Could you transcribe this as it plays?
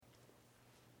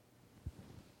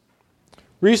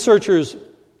Researchers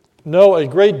know a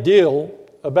great deal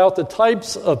about the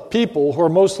types of people who are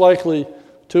most likely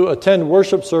to attend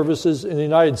worship services in the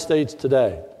United States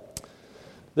today.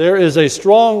 There is a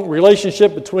strong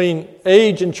relationship between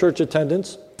age and church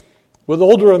attendance, with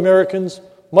older Americans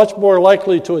much more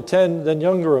likely to attend than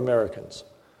younger Americans.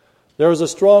 There is a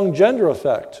strong gender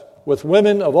effect, with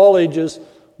women of all ages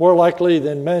more likely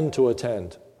than men to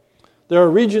attend. There are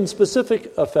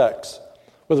region-specific effects,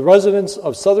 with residents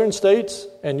of southern states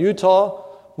and Utah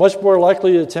much more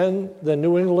likely to attend than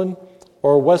New England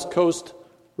or West Coast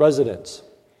residents.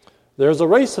 There's a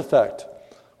race effect,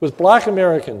 with black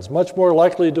Americans much more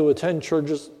likely to attend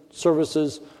church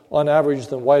services on average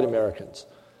than white Americans.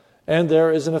 And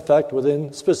there is an effect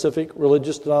within specific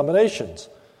religious denominations,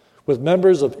 with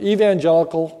members of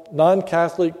evangelical,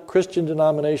 non-Catholic Christian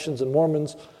denominations and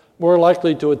Mormons more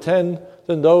likely to attend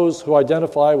than those who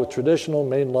identify with traditional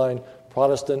mainline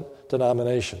Protestant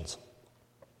denominations.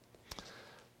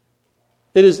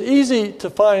 It is easy to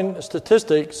find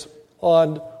statistics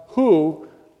on who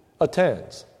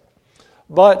attends.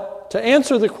 But to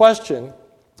answer the question,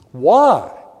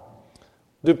 why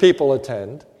do people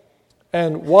attend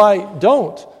and why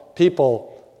don't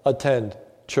people attend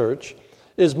church,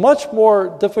 is much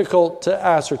more difficult to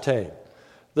ascertain.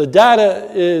 The data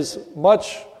is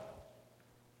much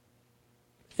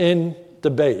in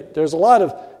debate. There's a lot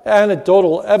of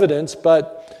anecdotal evidence,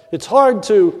 but it's hard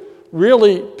to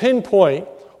really pinpoint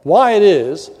why it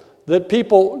is that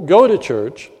people go to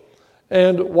church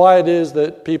and why it is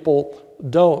that people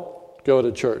don't go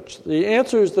to church. The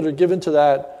answers that are given to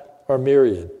that are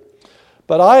myriad.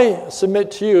 But I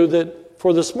submit to you that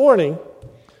for this morning,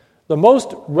 the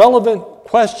most relevant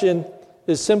question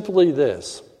is simply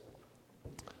this: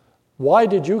 why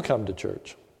did you come to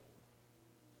church?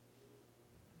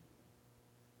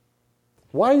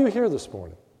 Why are you here this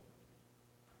morning?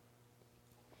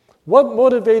 What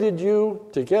motivated you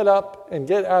to get up and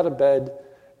get out of bed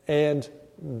and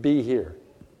be here?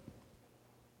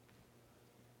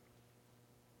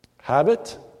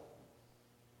 Habit?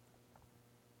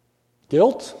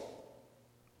 Guilt?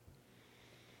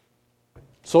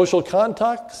 Social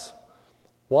contacts?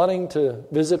 Wanting to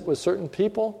visit with certain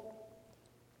people?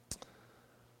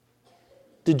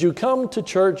 Did you come to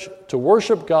church to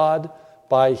worship God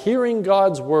by hearing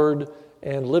God's word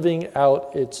and living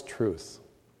out its truth?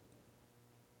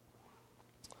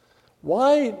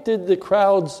 Why did the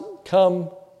crowds come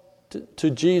to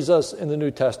Jesus in the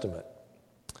New Testament?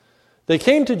 They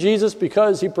came to Jesus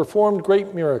because he performed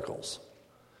great miracles.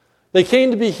 They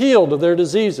came to be healed of their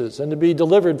diseases and to be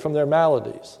delivered from their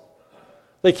maladies.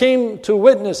 They came to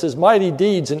witness his mighty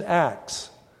deeds and acts.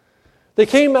 They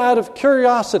came out of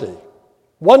curiosity,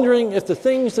 wondering if the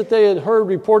things that they had heard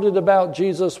reported about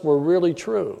Jesus were really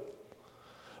true.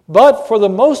 But for the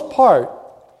most part,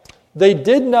 they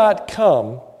did not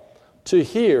come to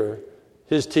hear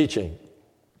his teaching.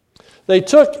 They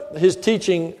took his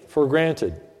teaching for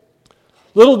granted.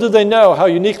 Little did they know how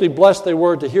uniquely blessed they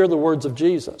were to hear the words of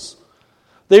Jesus.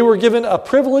 They were given a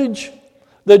privilege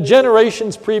that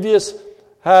generations previous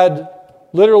had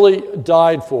literally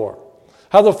died for.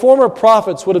 How the former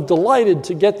prophets would have delighted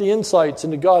to get the insights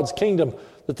into God's kingdom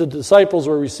that the disciples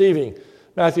were receiving.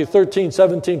 Matthew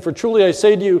 13:17, for truly I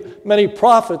say to you, many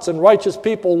prophets and righteous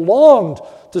people longed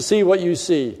to see what you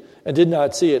see and did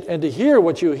not see it, and to hear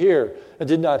what you hear and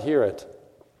did not hear it.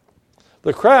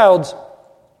 The crowds,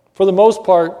 for the most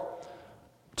part,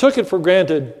 took it for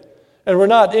granted and were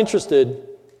not interested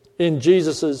in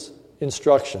Jesus'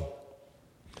 instruction.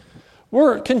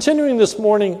 We're continuing this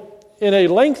morning in a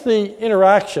lengthy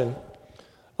interaction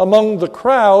among the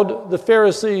crowd, the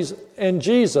Pharisees, and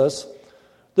Jesus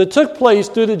that took place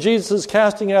due to Jesus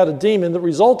casting out a demon that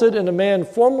resulted in a man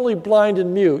formerly blind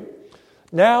and mute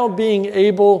now being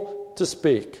able to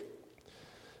speak.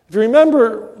 If you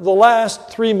remember the last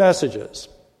three messages,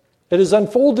 it is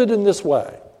unfolded in this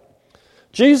way.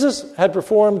 Jesus had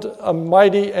performed a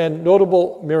mighty and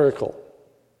notable miracle.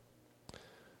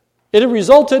 It had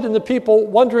resulted in the people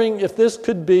wondering if this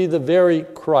could be the very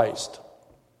Christ.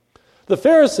 The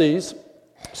Pharisees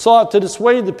sought to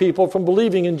dissuade the people from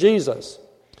believing in Jesus.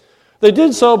 They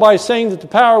did so by saying that the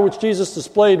power which Jesus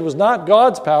displayed was not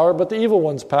God's power, but the evil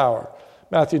one's power.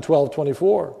 Matthew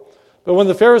 12:24. But when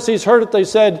the Pharisees heard it, they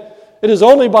said, it is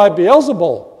only by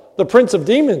Beelzebul, the prince of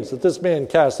demons, that this man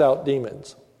casts out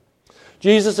demons.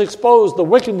 Jesus exposed the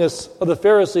wickedness of the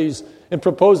Pharisees in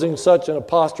proposing such an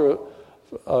preposterous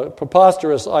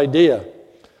idea.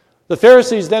 The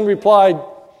Pharisees then replied,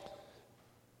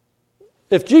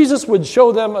 if Jesus would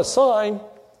show them a sign,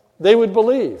 they would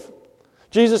believe.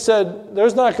 Jesus said,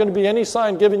 there's not going to be any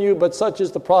sign given you, but such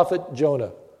as the prophet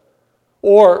Jonah.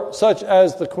 or such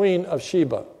as the Queen of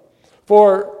Sheba.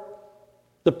 For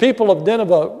the people of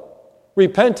Nineveh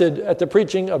repented at the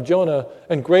preaching of Jonah,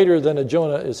 and greater than a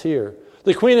Jonah is here.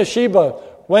 The Queen of Sheba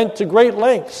went to great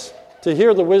lengths to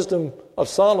hear the wisdom of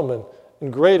Solomon,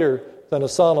 and greater than a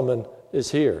Solomon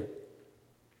is here.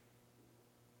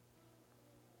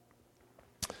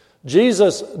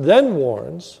 Jesus then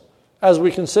warns, as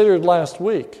we considered last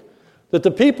week, that the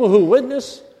people who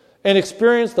witness and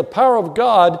experience the power of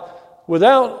God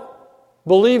without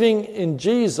believing in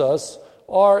Jesus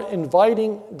are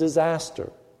inviting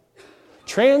disaster.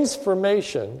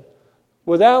 Transformation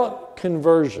without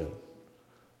conversion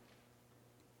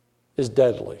is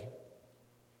deadly.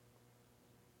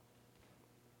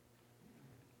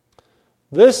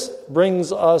 This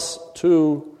brings us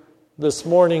to this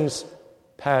morning's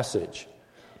passage.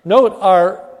 Note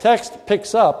our text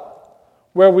picks up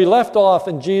where we left off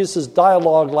in Jesus'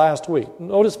 dialogue last week.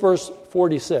 Notice verse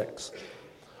 46.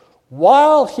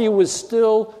 While he was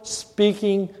still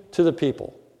speaking to the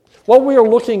people. What we are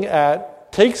looking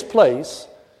at takes place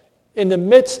in the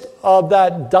midst of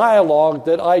that dialogue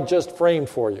that I just framed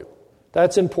for you.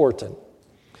 That's important.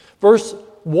 Verse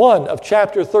 1 of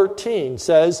chapter 13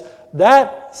 says,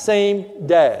 that same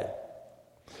day.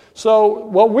 So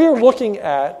what we're looking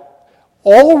at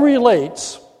all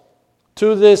relates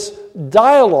to this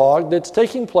dialogue that's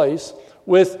taking place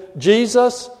with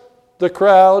Jesus, the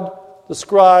crowd, the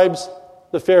scribes,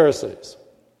 the Pharisees.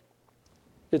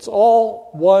 It's all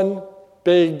one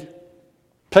big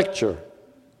picture.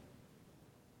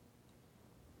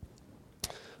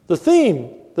 The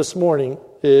theme this morning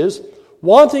is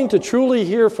wanting to truly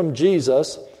hear from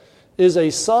Jesus is a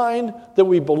sign that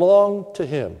we belong to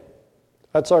Him.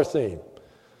 That's our theme.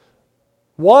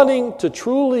 Wanting to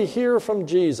truly hear from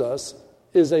Jesus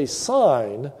is a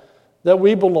sign that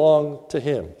we belong to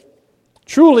Him.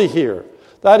 Truly hear.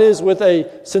 That is, with a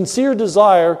sincere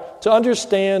desire to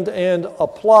understand and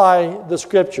apply the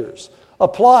Scriptures.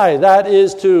 Apply, that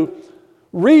is, to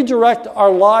redirect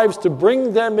our lives to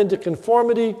bring them into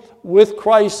conformity with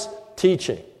Christ's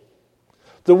teaching.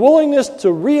 The willingness to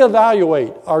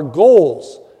reevaluate our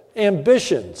goals,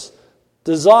 ambitions,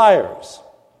 desires.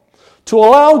 To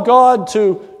allow God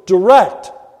to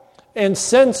direct and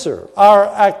censor our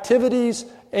activities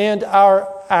and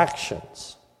our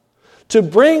actions. To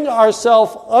bring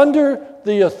ourselves under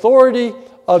the authority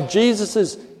of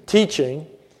Jesus' teaching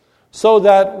so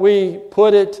that we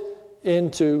put it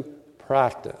into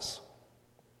practice.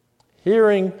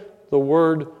 Hearing the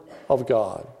Word of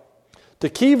God. The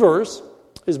key verse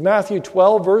is Matthew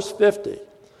 12, verse 50.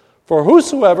 For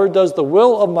whosoever does the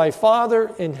will of my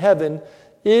Father in heaven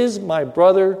is my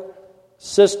brother,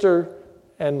 sister,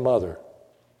 and mother.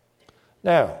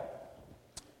 Now,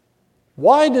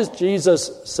 why does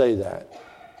Jesus say that?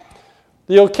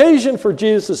 The occasion for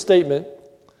Jesus' statement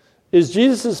is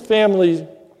Jesus' family's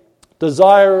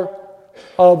desire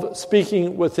of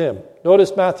speaking with him.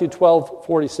 Notice Matthew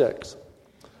 12:46.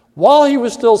 While he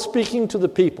was still speaking to the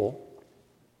people,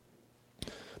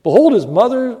 behold, his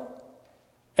mother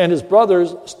and his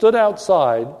brothers stood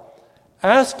outside,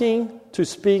 asking to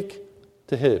speak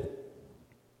to him.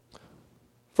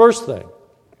 First thing,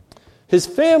 his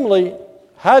family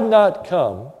had not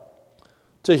come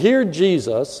to hear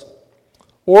Jesus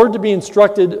or to be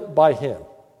instructed by him.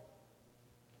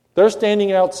 They're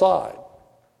standing outside.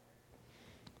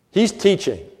 He's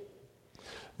teaching.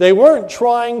 They weren't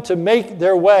trying to make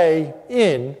their way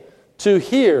in to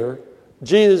hear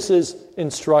Jesus'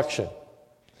 instruction.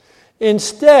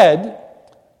 Instead,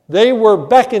 they were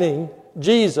beckoning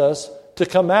Jesus to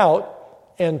come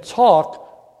out and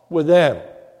talk with them.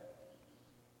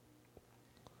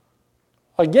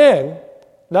 Again,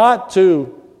 not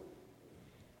to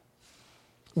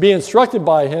be instructed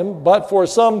by him, but for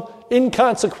some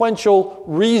inconsequential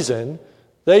reason,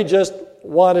 they just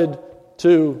wanted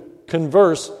to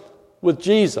converse with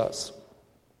Jesus.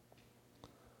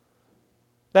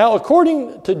 Now,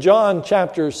 according to John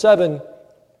chapter 7,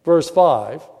 verse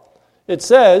 5, it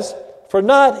says, for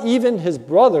not even his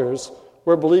brothers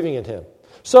were believing in him.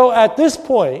 So at this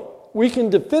point, we can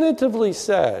definitively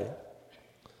say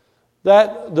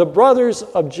that the brothers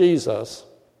of Jesus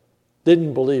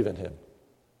didn't believe in him.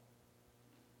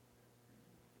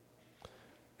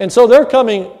 And so they're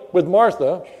coming with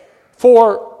Martha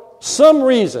for some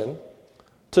reason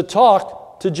to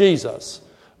talk to Jesus.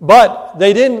 But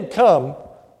they didn't come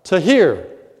to hear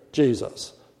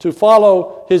Jesus, to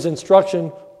follow his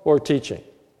instruction or teaching.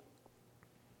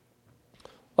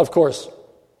 Of course,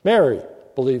 Mary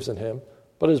believes in him,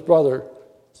 but his brothers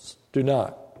do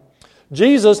not.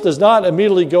 Jesus does not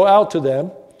immediately go out to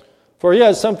them, for he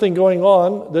has something going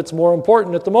on that's more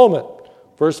important at the moment.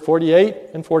 verse 48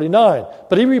 and 49.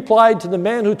 But he replied to the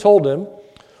man who told him,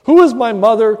 "Who is my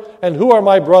mother and who are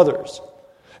my brothers?"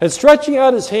 And stretching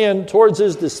out his hand towards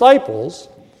his disciples,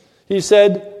 he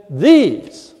said,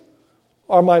 "These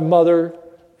are my mother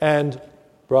and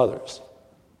brothers."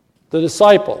 The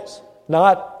disciples,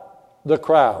 not the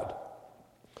crowd.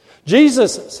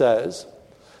 Jesus says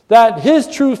that his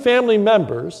true family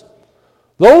members,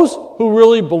 those who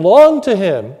really belong to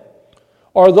him,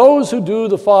 are those who do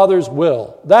the Father's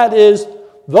will. That is,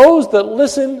 those that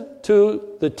listen to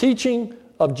the teaching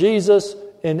of Jesus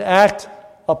and act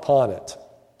upon it.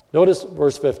 Notice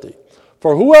verse 50.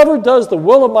 "For whoever does the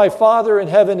will of my Father in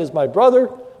heaven is my brother,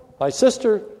 my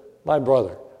sister, my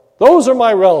brother." Those are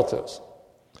my relatives.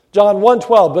 John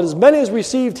 1:12, "But as many as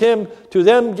received him, to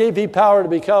them gave he power to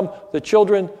become the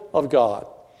children of God."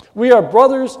 We are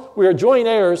brothers, we are joint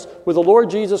heirs with the Lord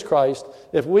Jesus Christ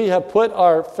if we have put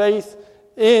our faith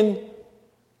in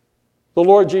the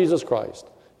Lord Jesus Christ.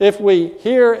 If we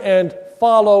hear and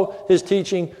follow his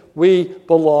teaching, we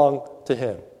belong to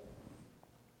him.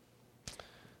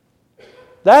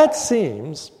 That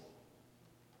seems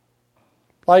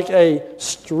like a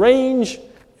strange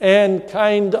and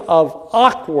kind of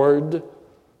awkward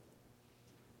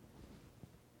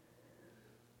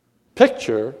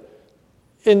picture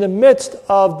in the midst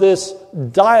of this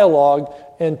dialogue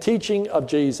and teaching of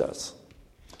Jesus.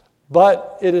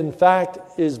 But it in fact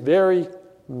is very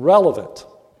relevant.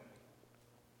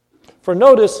 For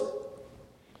notice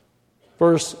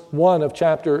verse 1 of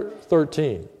chapter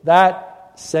 13.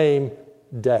 That same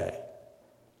day.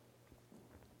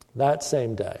 That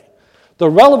same day. The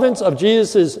relevance of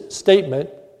Jesus' statement,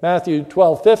 Matthew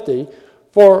 12:50,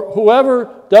 "For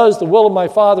whoever does the will of my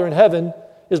Father in heaven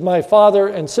is my father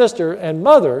and sister and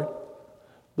mother,"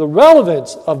 the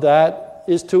relevance of that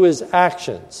is to his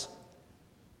actions.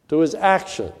 To his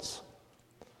actions.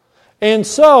 And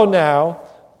so now,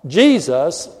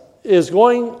 Jesus is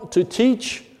going to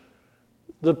teach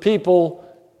the people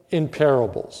in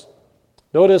parables.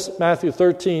 Notice Matthew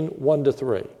 13,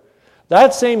 1-3.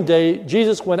 "That same day,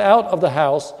 Jesus went out of the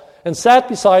house and sat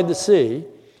beside the sea,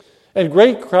 and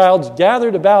great crowds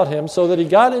gathered about him, so that he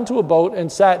got into a boat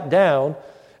and sat down,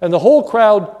 and the whole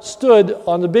crowd stood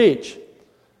on the beach."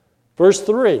 Verse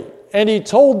 3, "And he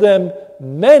told them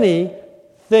many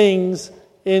things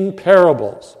in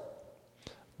parables."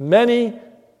 Many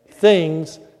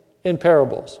things in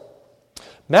parables.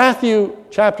 Matthew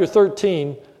chapter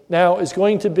 13 now is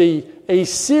going to be a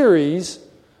series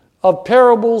of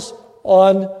parables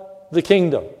on the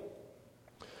kingdom.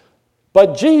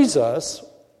 But Jesus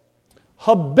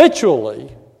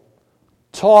habitually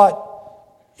taught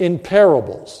in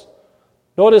parables.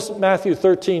 Notice Matthew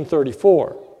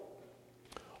 13:34.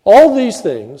 All these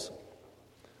things,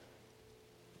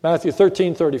 Matthew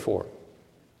 13:34.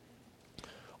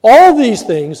 All these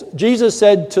things Jesus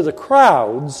said to the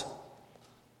crowds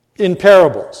in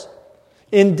parables.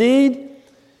 Indeed,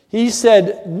 he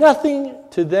said nothing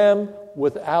to them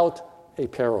without a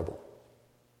parable.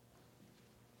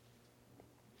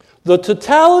 The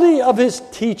totality of his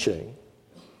teaching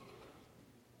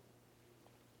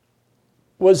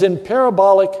was in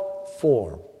parabolic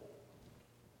form.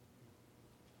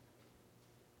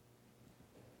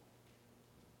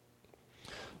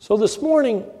 So this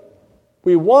morning,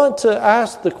 we want to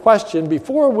ask the question,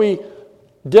 before we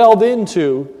delve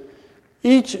into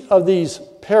each of these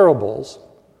parables,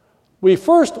 we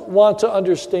first want to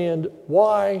understand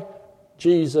why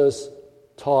Jesus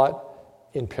taught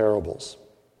in parables.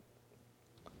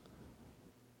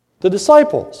 The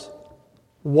disciples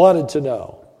wanted to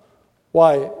know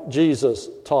why Jesus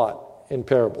taught in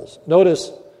parables.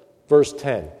 Notice verse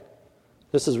 10.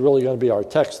 This is really going to be our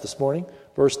text this morning.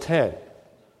 Verse 10.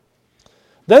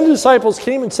 "Then the disciples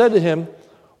came and said to him,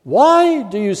 'Why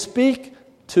do you speak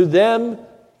to them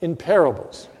in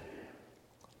parables?'"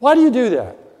 Why do you do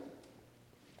that?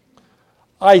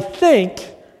 I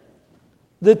think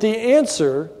that the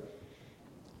answer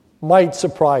might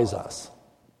surprise us.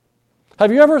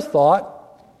 Have you ever thought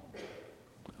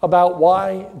about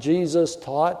why Jesus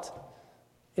taught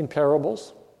in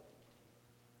parables?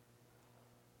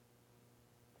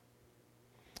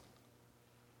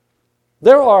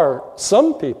 There are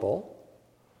some people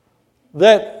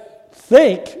that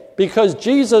think because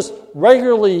Jesus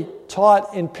regularly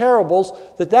taught in parables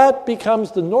that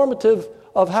becomes the normative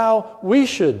of how we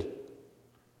should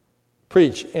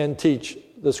preach and teach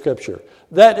the Scripture.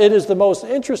 That it is the most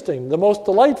interesting, the most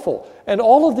delightful, and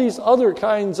all of these other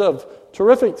kinds of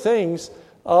terrific things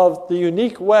of the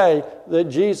unique way that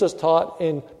Jesus taught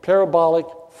in parabolic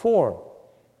form.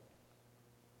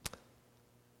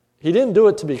 He didn't do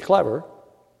it to be clever.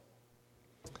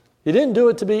 He didn't do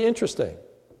it to be interesting.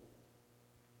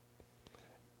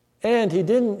 And he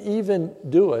didn't even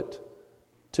do it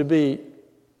to be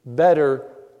better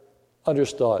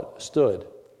understood.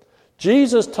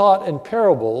 Jesus taught in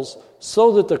parables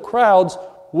so that the crowds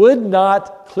would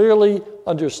not clearly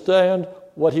understand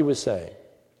what he was saying.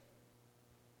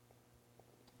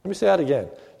 Let me say that again.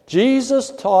 Jesus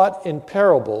taught in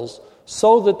parables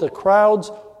so that the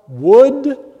crowds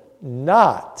would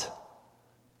not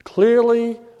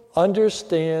clearly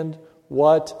understand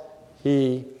what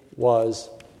he was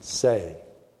saying.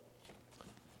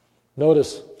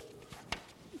 Notice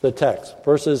the text,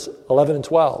 verses 11 and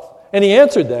 12. And he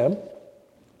answered them,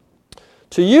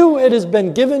 "To you it has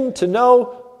been given to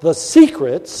know the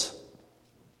secrets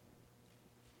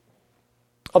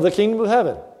of the kingdom of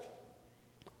heaven.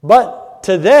 But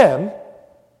to them,"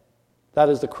 that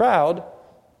is the crowd,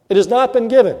 "it has not been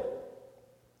given."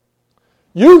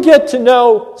 You get to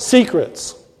know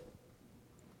secrets.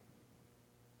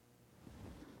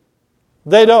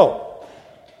 They don't.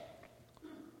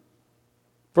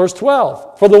 Verse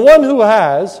 12, "For the one who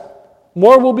has,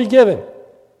 more will be given."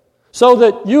 So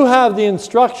that you have the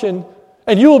instruction,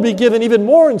 and you will be given even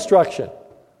more instruction.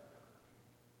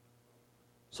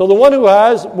 So the one who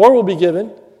has, more will be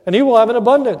given, and he will have an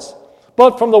abundance.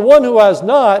 But from the one who has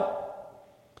not,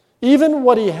 even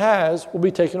what he has will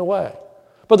be taken away.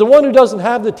 But the one who doesn't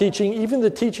have the teaching, even the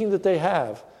teaching that they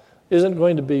have, isn't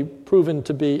going to be proven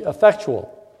to be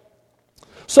effectual.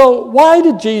 So why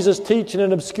did Jesus teach in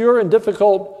an obscure and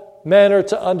difficult manner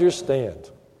to understand?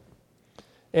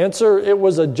 Answer, it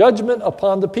was a judgment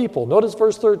upon the people. Notice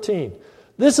verse 13.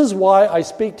 "This is why I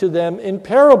speak to them in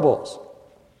parables.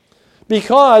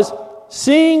 Because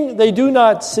seeing they do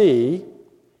not see,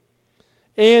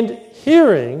 and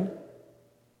hearing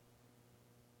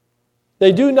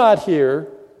they do not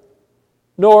hear,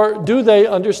 nor do they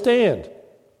understand."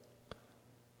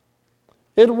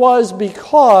 It was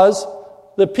because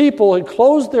the people had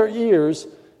closed their ears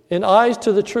and eyes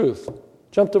to the truth.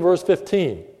 Jump to verse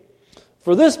 15.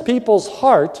 "For this people's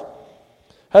heart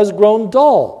has grown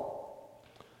dull.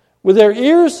 With their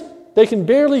ears they can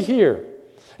barely hear,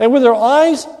 and with their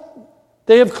eyes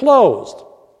they have closed,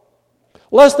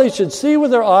 lest they should see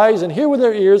with their eyes and hear with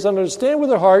their ears and understand with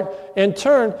their heart and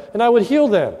turn, and I would heal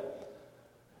them."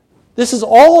 This is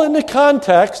all in the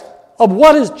context of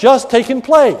what has just taken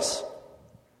place.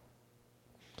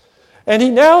 And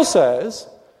he now says,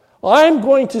 "I'm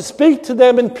going to speak to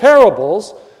them in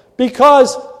parables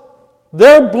because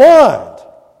they're blind.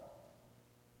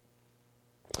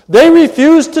 They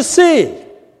refuse to see.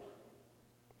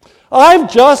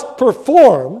 I've just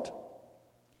performed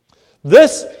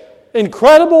this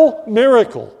incredible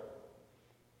miracle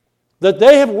that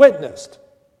they have witnessed.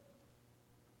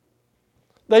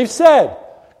 They've said,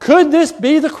 'Could this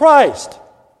be the Christ?'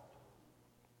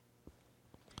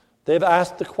 They've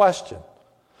asked the question.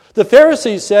 The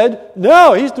Pharisees said,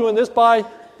 'No, he's doing this by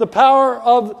the power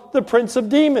of the prince of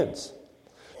demons.'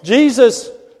 Jesus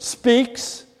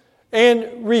speaks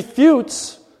and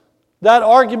refutes that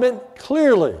argument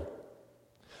clearly.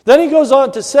 Then he goes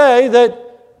on to say that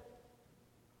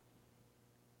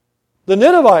the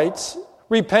Ninevites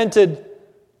repented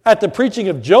at the preaching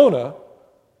of Jonah,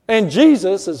 and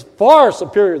Jesus is far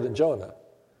superior than Jonah.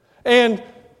 And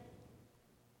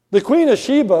the Queen of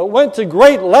Sheba went to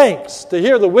great lengths to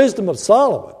hear the wisdom of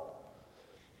Solomon.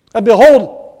 And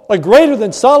behold, a greater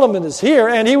than Solomon is here,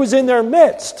 and he was in their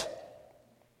midst.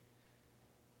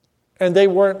 And they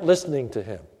weren't listening to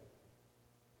him.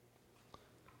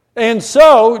 And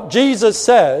so, Jesus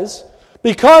says,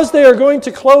 because they are going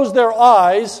to close their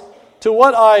eyes to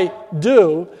what I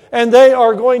do, and they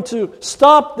are going to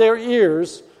stop their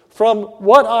ears from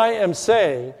what I am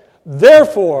saying,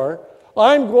 therefore,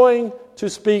 I'm going to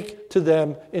speak to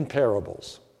them in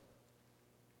parables.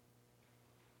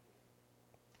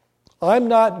 I'm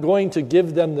not going to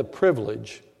give them the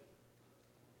privilege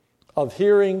of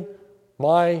hearing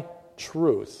my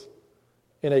truth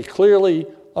in a clearly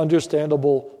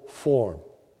understandable form.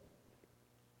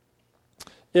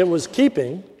 It was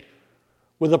keeping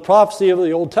with the prophecy of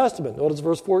the Old Testament. Notice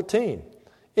verse 14.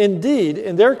 Indeed,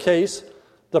 in their case,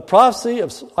 the prophecy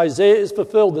of Isaiah is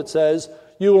fulfilled that says,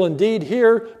 "You will indeed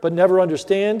hear, but never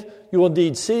understand. You will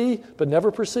indeed see, but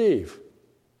never perceive."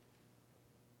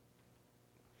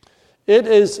 It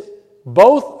is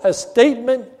both a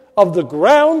statement of the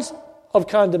grounds of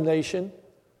condemnation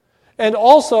and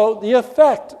also the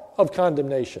effect of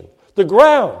condemnation. The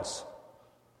grounds.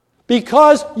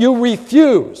 Because you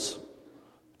refuse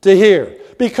to hear.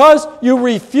 Because you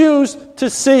refuse to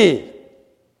see.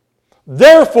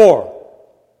 Therefore,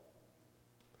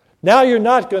 now you're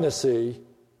not going to see.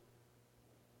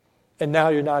 and now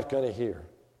you're not going to hear.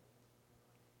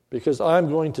 Because I'm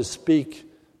going to speak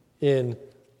in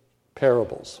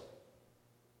parables.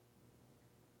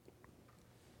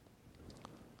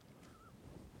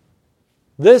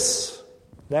 This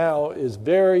now is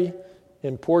very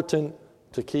important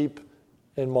to keep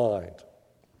in mind.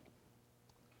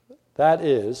 That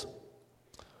is,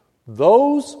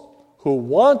 those who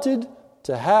wanted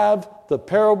to have the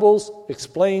parables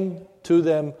explained to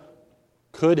them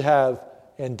could have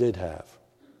and did have.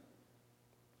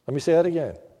 Let me say that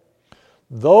again.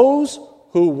 Those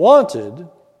who wanted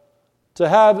to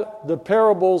have the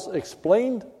parables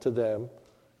explained to them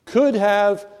could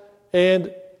have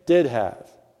and did have.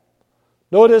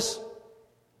 Notice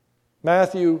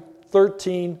Matthew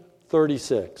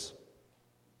 13:36.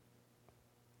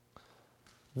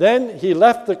 Then he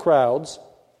left the crowds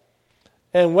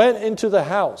and went into the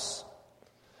house.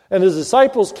 And his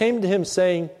disciples came to him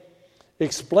saying,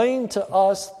 "Explain to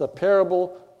us the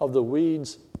parable of the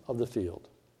weeds of the field."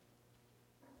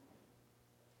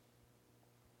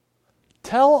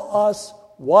 Tell us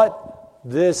what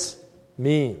this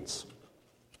means.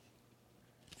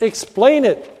 Explain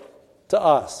it to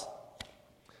us.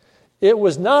 It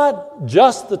was not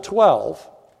just the 12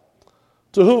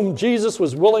 to whom Jesus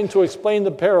was willing to explain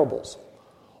the parables.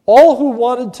 All who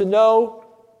wanted to know,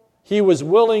 he was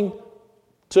willing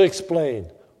to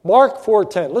explain. Mark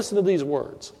 4:10, listen to these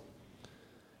words.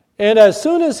 And as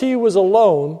soon as he was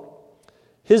alone,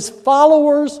 his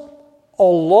followers,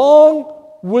 along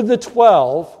with the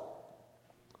 12,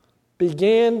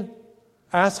 began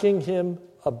asking him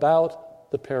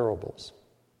about the parables.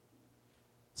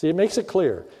 See, it makes it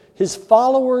clear. His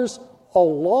followers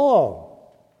along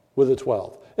with the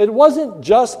 12. It wasn't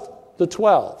just the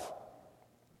 12.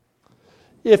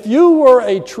 If you were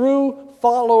a true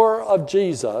follower of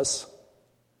Jesus,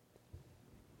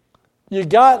 you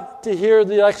got to hear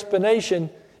the explanation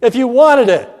if you wanted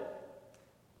it.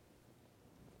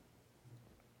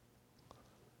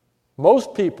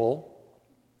 Most people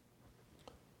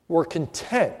were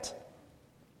content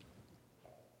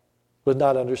with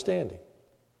not understanding.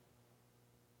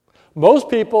 Most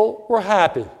people were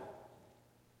happy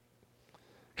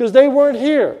because they weren't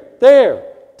there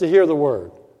to hear the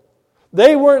word.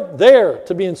 They weren't there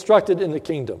to be instructed in the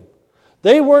kingdom.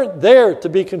 They weren't there to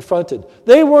be confronted.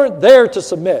 They weren't there to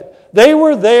submit. They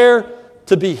were there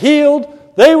to be healed.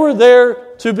 They were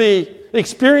there to be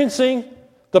experiencing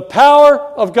the power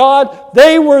of God.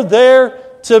 They were there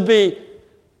to be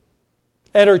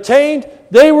entertained.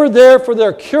 They were there for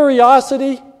their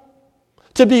curiosity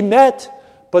to be met,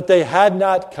 but they had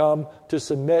not come to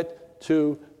submit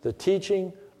to the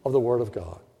teaching of the Word of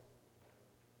God.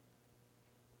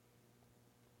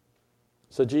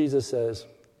 So Jesus says,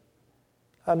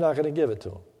 I'm not going to give it to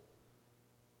them.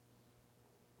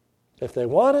 If they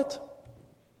want it,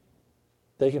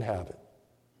 they can have it.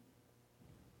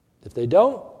 If they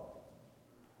don't,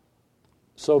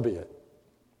 so be it.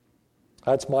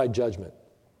 That's my judgment.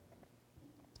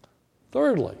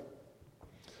 Thirdly,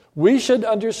 we should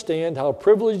understand how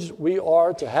privileged we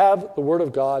are to have the Word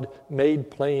of God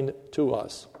made plain to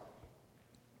us.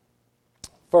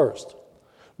 First,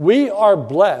 we are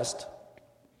blessed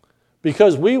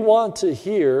because we want to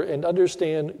hear and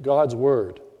understand God's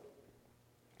Word.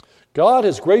 God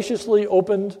has graciously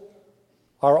opened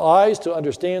our eyes to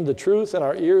understand the truth and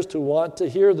our ears to want to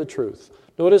hear the truth.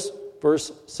 Notice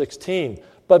verse 16.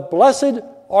 But blessed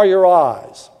are your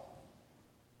eyes.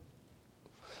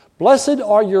 Blessed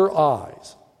are your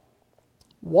eyes.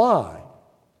 Why?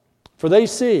 For they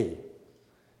see,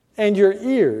 and your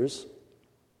ears,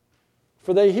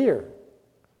 for they hear.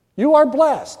 You are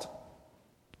blessed.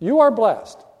 You are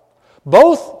blessed.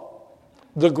 Both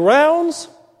the grounds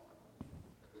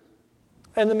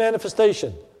and the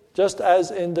manifestation, just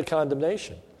as in the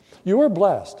condemnation. You are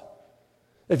blessed.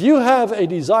 If you have a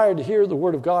desire to hear the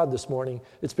Word of God this morning,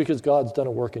 it's because God's done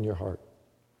a work in your heart.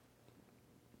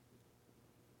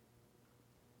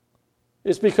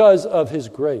 It's because of His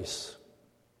grace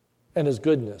and His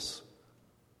goodness.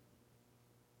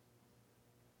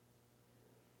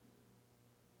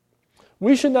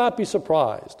 We should not be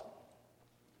surprised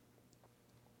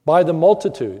by the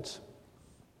multitudes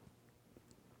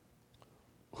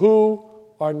who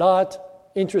are not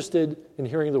interested in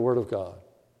hearing the Word of God.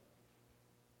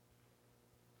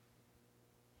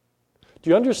 Do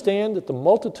you understand that the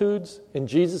multitudes in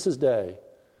Jesus' day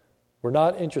were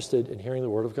not interested in hearing the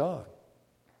Word of God?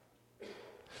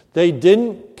 They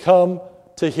didn't come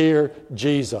to hear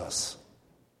Jesus.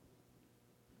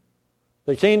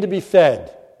 They came to be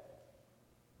fed.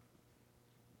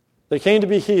 They came to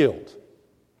be healed.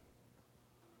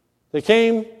 They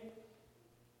came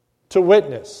to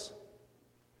witness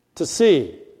to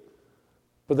see,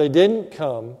 but they didn't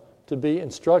come to be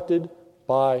instructed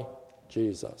by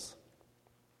Jesus.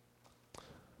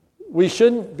 We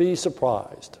shouldn't be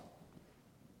surprised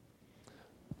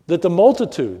that the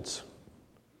multitudes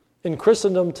in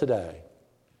Christendom today,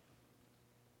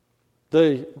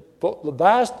 the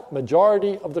vast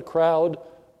majority of the crowd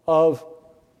of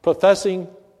professing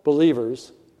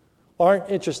believers aren't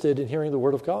interested in hearing the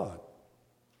Word of God.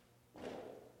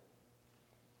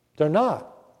 They're not.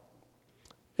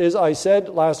 As I said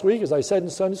last week, as I said in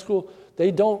Sunday school,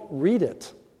 they don't read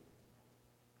it.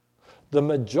 The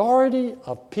majority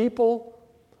of people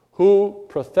who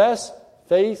profess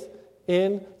faith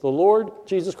in the Lord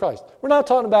Jesus Christ. We're not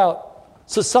talking about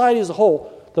society as a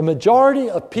whole. The majority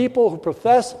of people who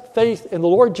profess faith in the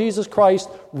Lord Jesus Christ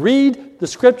read the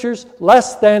Scriptures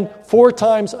less than 4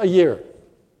 times a year.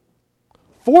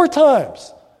 4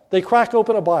 times they crack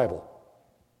open a Bible.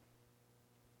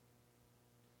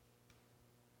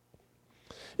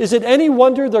 Is it any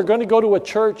wonder they're going to go to a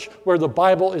church where the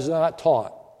Bible is not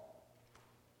taught?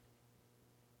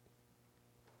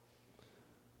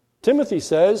 Timothy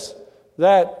says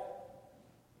that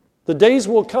the days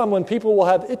will come when people will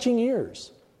have itching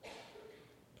ears.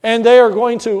 And they are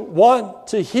going to want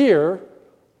to hear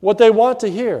what they want to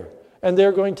hear. And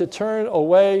they're going to turn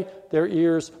away their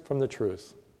ears from the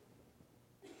truth.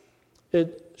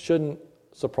 It shouldn't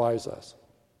surprise us.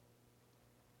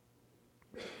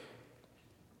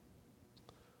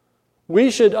 We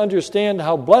should understand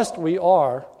how blessed we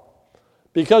are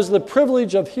because of the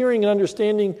privilege of hearing and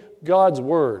understanding God's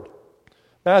Word.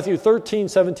 Matthew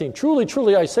 13:17. Truly,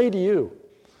 truly, I say to you,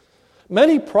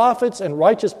 many prophets and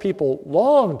righteous people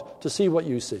longed to see what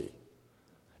you see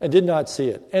and did not see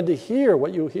it, and to hear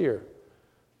what you hear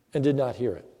and did not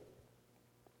hear it.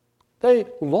 They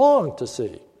longed to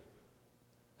see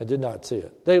and did not see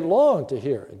it. They longed to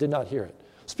hear and did not hear it.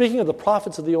 Speaking of the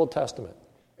prophets of the Old Testament,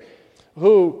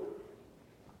 who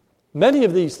many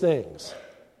of these things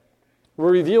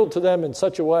were revealed to them in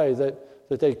such a way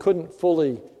that they couldn't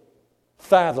fully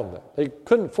fathom it. They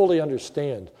couldn't fully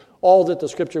understand all that the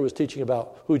Scripture was teaching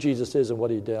about who Jesus is and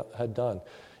what he had done.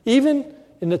 Even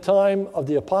in the time of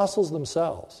the apostles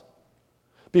themselves,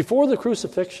 before the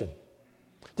crucifixion,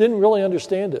 didn't really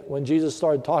understand it when Jesus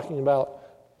started talking about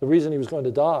the reason he was going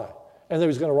to die and that he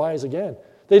was going to rise again.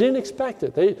 They didn't expect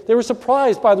it. They were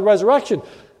surprised by the resurrection.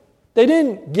 They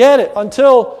didn't get it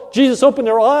until Jesus opened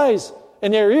their eyes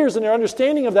and their ears and their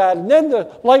understanding of that. And then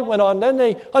the light went on. Then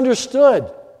they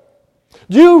understood.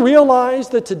 Do you realize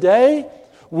that today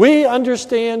we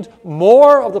understand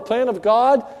more of the plan of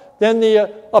God than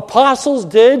the apostles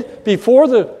did before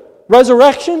the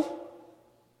resurrection?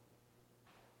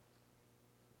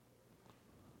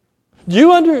 Do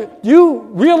you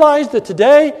realize that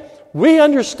today we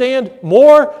understand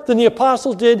more than the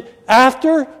apostles did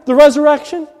after the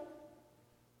resurrection?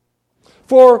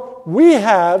 For we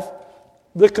have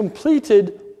the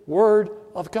completed Word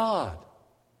of God.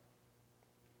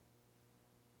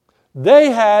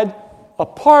 They had a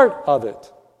part of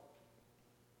it.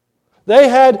 They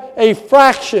had a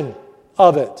fraction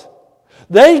of it.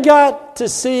 They got to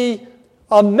see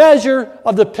a measure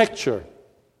of the picture.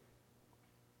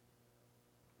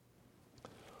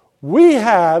 We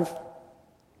have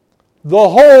the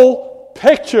whole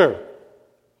picture,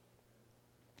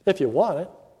 if you want it.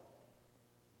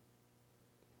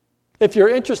 If you're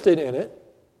interested in it.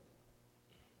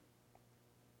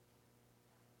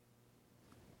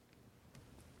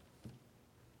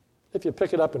 If you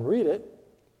pick it up and read it,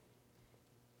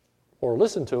 or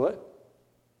listen to it,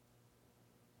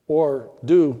 or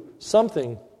do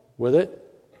something with it,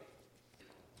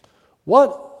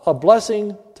 what a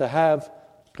blessing to have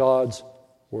God's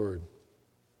Word.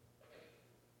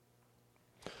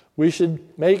 We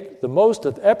should make the most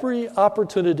of every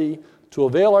opportunity to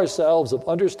avail ourselves of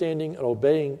understanding and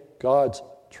obeying God's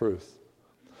truth.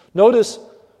 Notice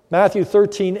Matthew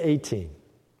 13:18.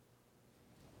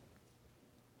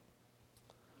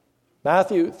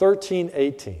 Matthew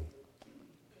 13:18.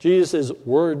 Jesus'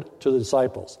 word to the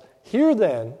disciples. Hear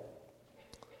then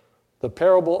the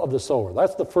parable of the sower.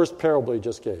 That's the first parable he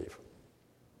just gave.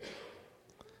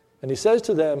 And he says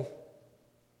to them,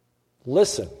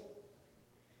 listen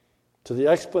to the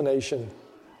explanation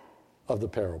of the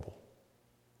parable.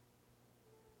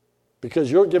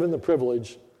 Because you're given the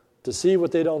privilege to see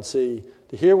what they don't see,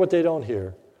 to hear what they don't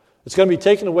hear. It's going to be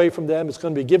taken away from them. It's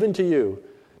going to be given to you.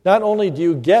 Not only do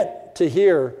you get to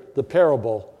hear the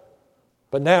parable,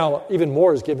 but now even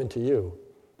more is given to you.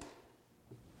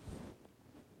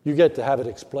 You get to have it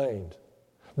explained.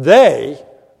 They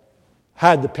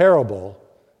had the parable,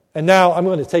 and now I'm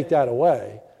going to take that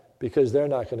away because they're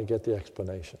not going to get the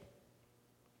explanation.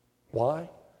 Why?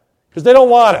 Because they don't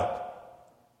want it.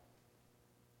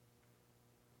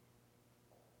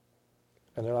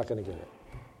 And they're not going to get it.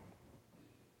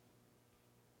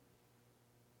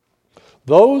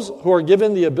 Those who are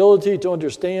given the ability to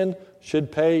understand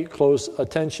should pay close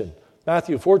attention.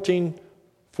 Matthew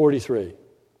 14:43.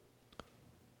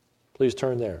 Please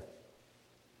turn there.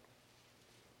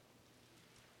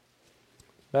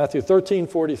 Matthew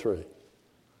 13:43.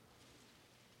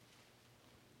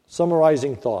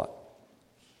 Summarizing thought.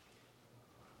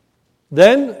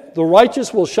 Then the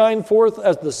righteous will shine forth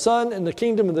as the sun in the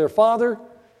kingdom of their Father.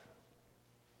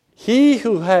 He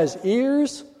who has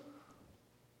ears,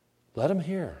 let him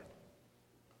hear.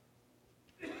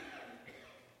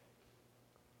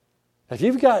 If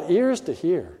you've got ears to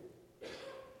hear,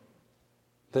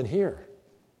 then hear.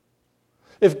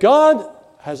 If God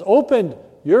has opened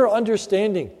your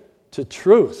understanding to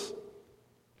truth,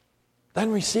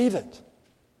 then receive it.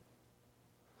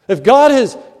 If God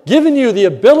has given you the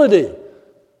ability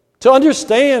to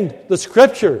understand the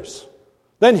Scriptures,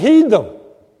 then heed them.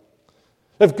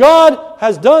 If God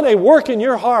has done a work in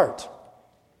your heart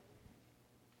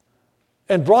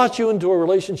and brought you into a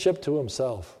relationship to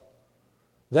Himself,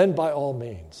 then by all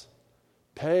means,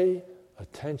 pay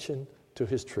attention to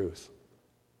His truth.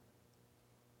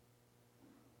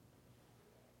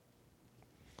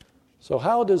 So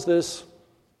how does this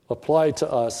apply to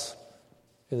us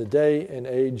in the day and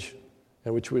age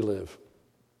in which we live?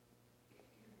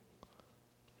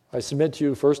 I submit to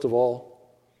you, first of all,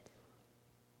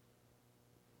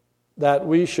 that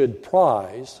we should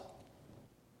prize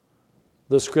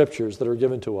the Scriptures that are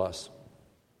given to us.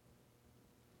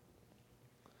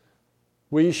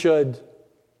 We should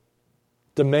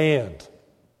demand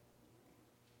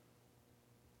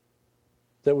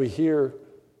that we hear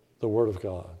the Word of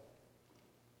God.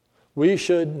 We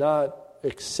should not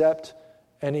accept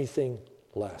anything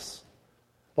less.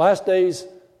 Last days,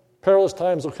 perilous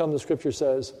times will come, the Scripture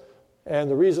says,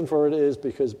 and the reason for it is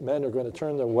because men are going to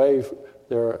turn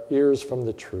their ears from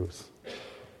the truth.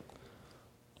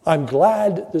 I'm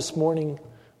glad this morning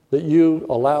that you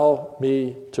allow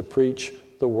me to preach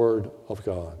the Word of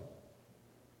God.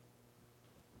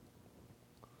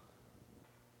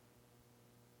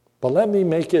 But let me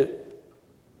make it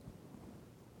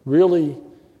really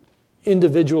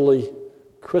individually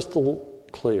crystal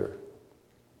clear.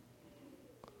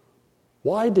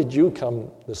 Why did you come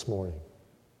this morning?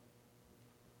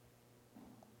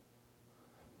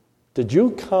 Did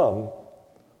you come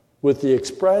with the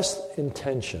express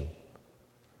intention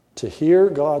to hear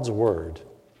God's Word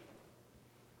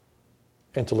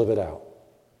and to live it out?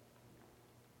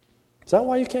 Is that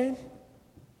why you came?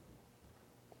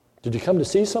 Did you come to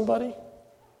see somebody?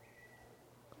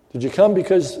 Did you come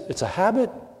because it's a habit?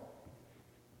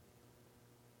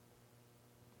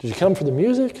 Did you come for the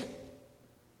music?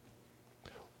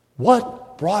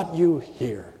 What brought you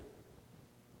here?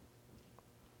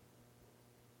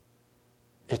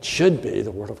 It should be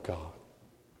the Word of God.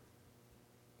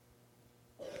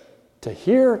 To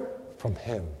hear from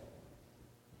Him.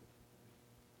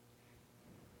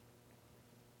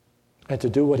 And to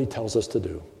do what He tells us to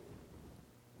do.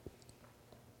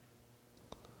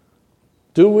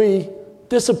 Do we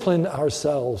discipline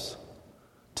ourselves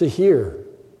to hear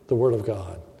the Word of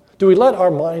God? Do we let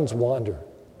our minds wander?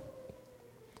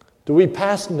 Do we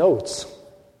pass notes?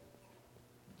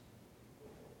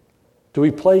 Do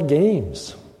we play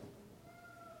games?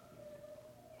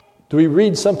 Do we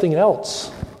read something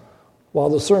else while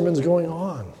the sermon's going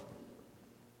on?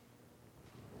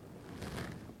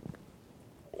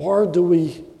 Or do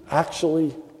we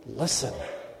actually listen?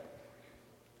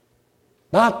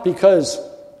 Not because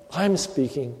I'm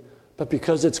speaking, but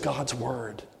because it's God's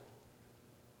Word.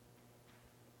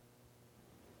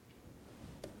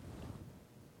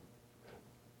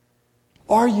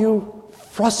 Are you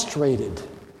frustrated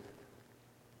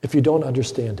if you don't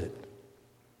understand it?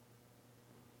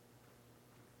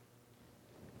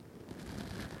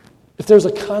 If there's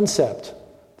a concept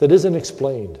that isn't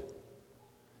explained,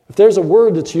 if there's a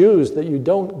word that's used that you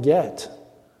don't get,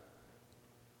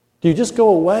 do you just go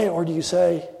away, or do you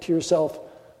say to yourself,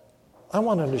 I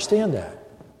want to understand that.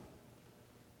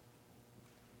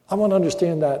 I want to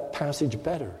understand that passage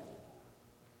better.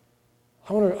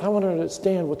 I want to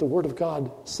understand what the Word of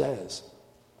God says.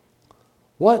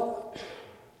 What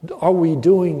are we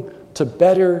doing to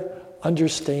better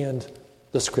understand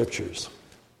the Scriptures?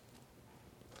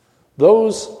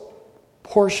 Those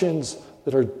portions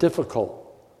that are difficult,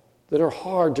 that are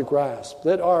hard to grasp,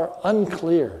 that are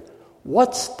unclear,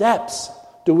 what steps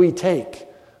do we take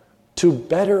to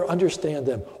better understand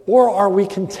them? Or are we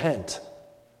content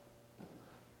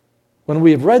when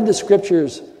we have read the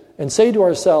Scriptures and say to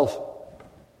ourselves,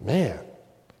 man,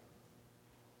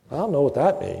 I don't know what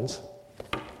that means,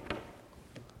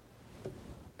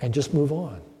 and just move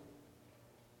on.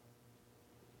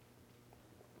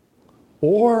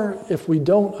 Or if we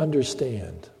don't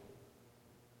understand,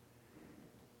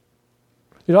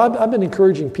 I've been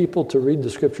encouraging people to read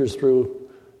the scriptures through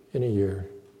in a year.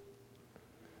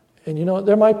 And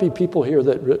there might be people here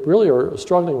that really are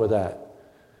struggling with that.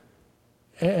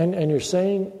 And you're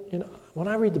saying, when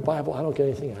I read the Bible, I don't get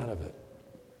anything out of it.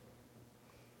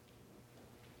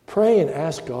 Pray and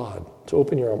ask God to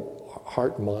open your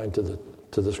heart and mind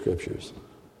to the scriptures.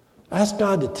 Ask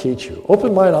God to teach you.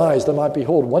 Open mine eyes that I might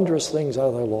behold wondrous things out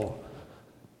of thy law.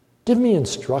 Give me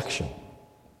instruction.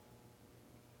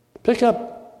 Pick up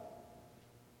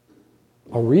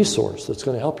a resource that's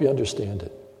going to help you understand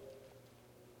it.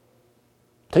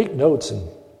 Take notes and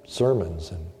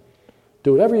sermons and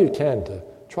do whatever you can to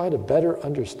try to better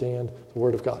understand the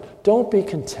Word of God. Don't be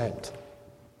content.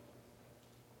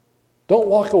 Don't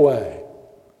walk away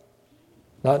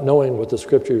not knowing what the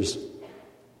Scriptures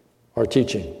are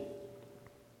teaching.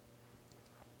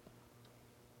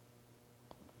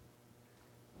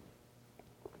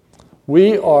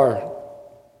 We are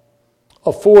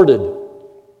afforded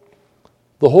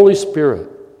the Holy Spirit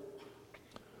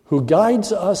who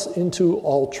guides us into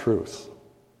all truth.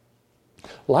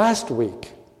 Last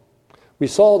week, we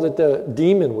saw that the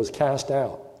demon was cast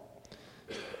out.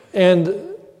 And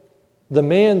the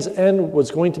man's end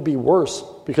was going to be worse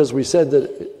because we said that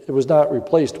it was not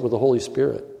replaced with the Holy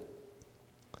Spirit.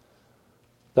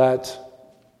 That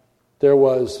there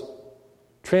was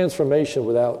transformation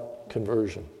without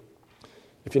conversion.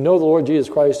 If you know the Lord Jesus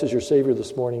Christ as your Savior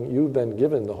this morning, you've been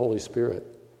given the Holy Spirit.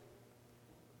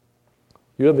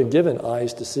 You have been given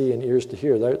eyes to see and ears to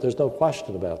hear. There's no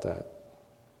question about that.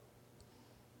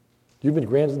 You've been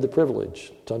granted the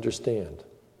privilege to understand.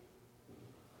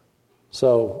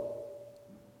 So,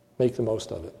 make the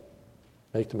most of it.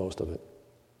 Make the most of it.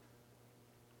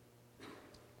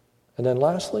 And then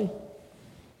lastly,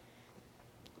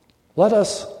 let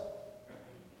us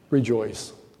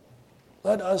rejoice.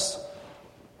 Let us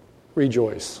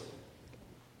rejoice.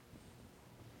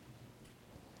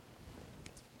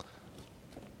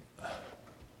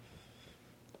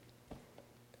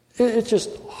 It's just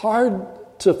hard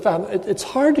to fathom. It's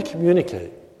hard to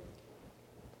communicate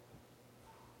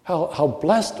how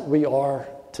blessed we are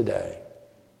today.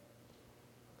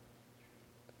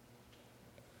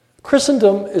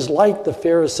 Christendom is like the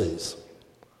Pharisees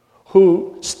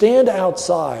who stand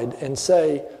outside and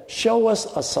say, show us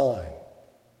a sign.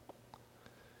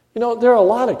 There are a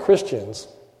lot of Christians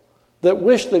that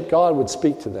wish that God would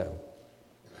speak to them,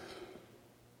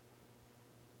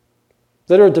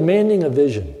 that are demanding a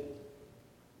vision,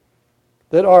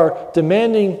 that are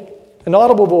demanding an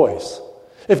audible voice.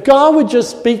 If God would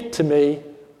just speak to me,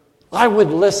 I would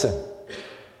listen.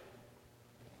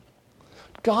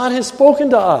 God has spoken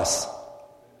to us.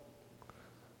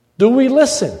 Do we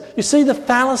listen? You see the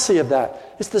fallacy of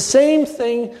that. It's the same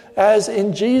thing as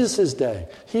in Jesus' day.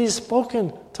 He's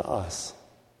spoken to us.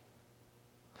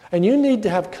 And you need to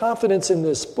have confidence in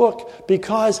this book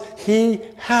because He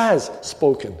has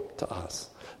spoken to us.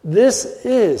 This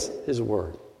is His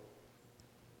Word.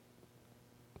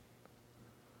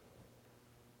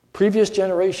 Previous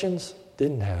generations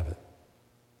didn't have it.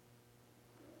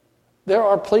 There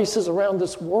are places around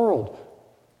this world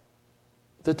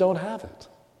that don't have it.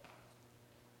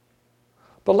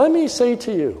 But let me say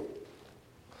to you,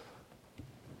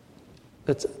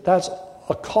 that's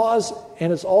a cause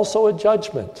and it's also a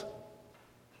judgment.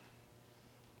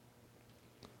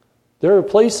 There are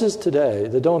places today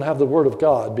that don't have the Word of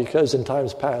God because in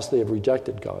times past they have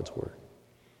rejected God's Word.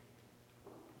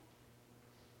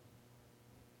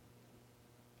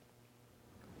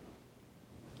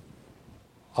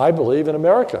 I believe in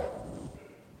America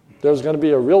there's going to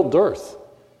be a real dearth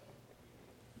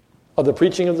of the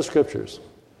preaching of the Scriptures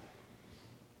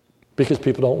because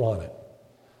people don't want it.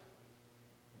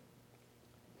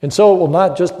 And so it will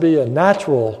not just be a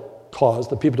natural cause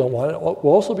that people don't want it, it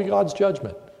will also be God's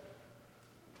judgment.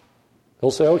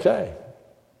 He'll say, okay,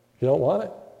 you don't want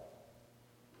it,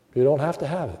 you don't have to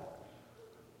have it.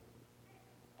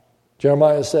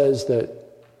 Jeremiah says that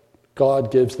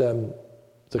God gives them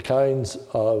the kinds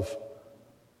of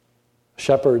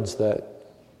shepherds that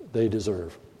they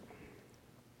deserve.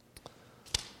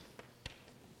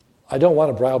 I don't want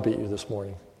to browbeat you this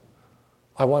morning.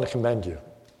 I want to commend you.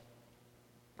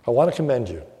 I want to commend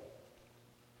you.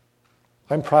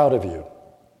 I'm proud of you.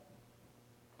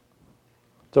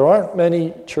 There aren't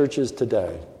many churches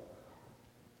today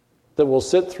that will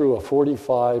sit through a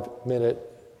 45-minute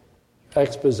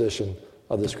exposition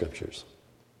of the Scriptures.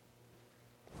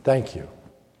 Thank you.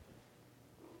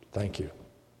 Thank you.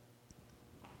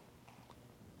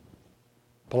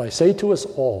 But I say to us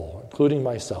all, including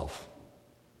myself,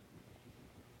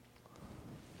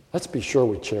 let's be sure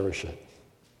we cherish it.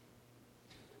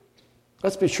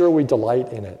 Let's be sure we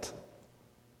delight in it.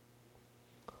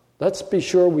 Let's be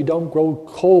sure we don't grow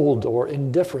cold or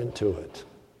indifferent to it.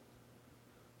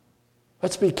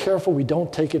 Let's be careful we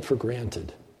don't take it for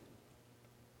granted.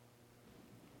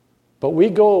 But we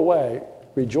go away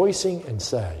rejoicing and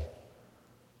say,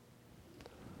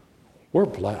 we're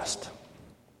blessed.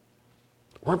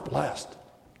 We're blessed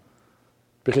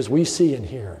because we see and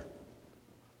hear.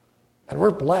 And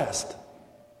we're blessed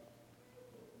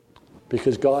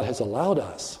because God has allowed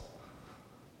us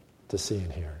to see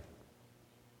and hear.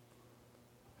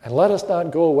 And let us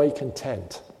not go away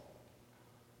content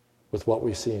with what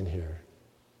we see and hear.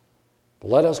 But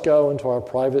let us go into our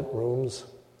private rooms,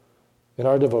 in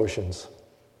our devotions,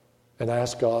 and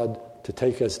ask God to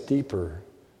take us deeper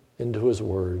into His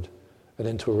Word and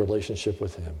into a relationship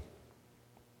with Him.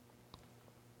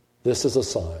 This is a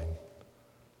sign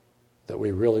that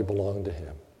we really belong to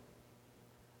Him.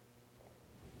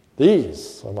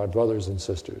 These are my brothers and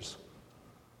sisters,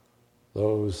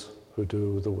 those who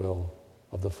do the will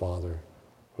of the Father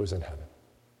who's in heaven.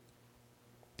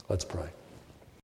 Let's pray.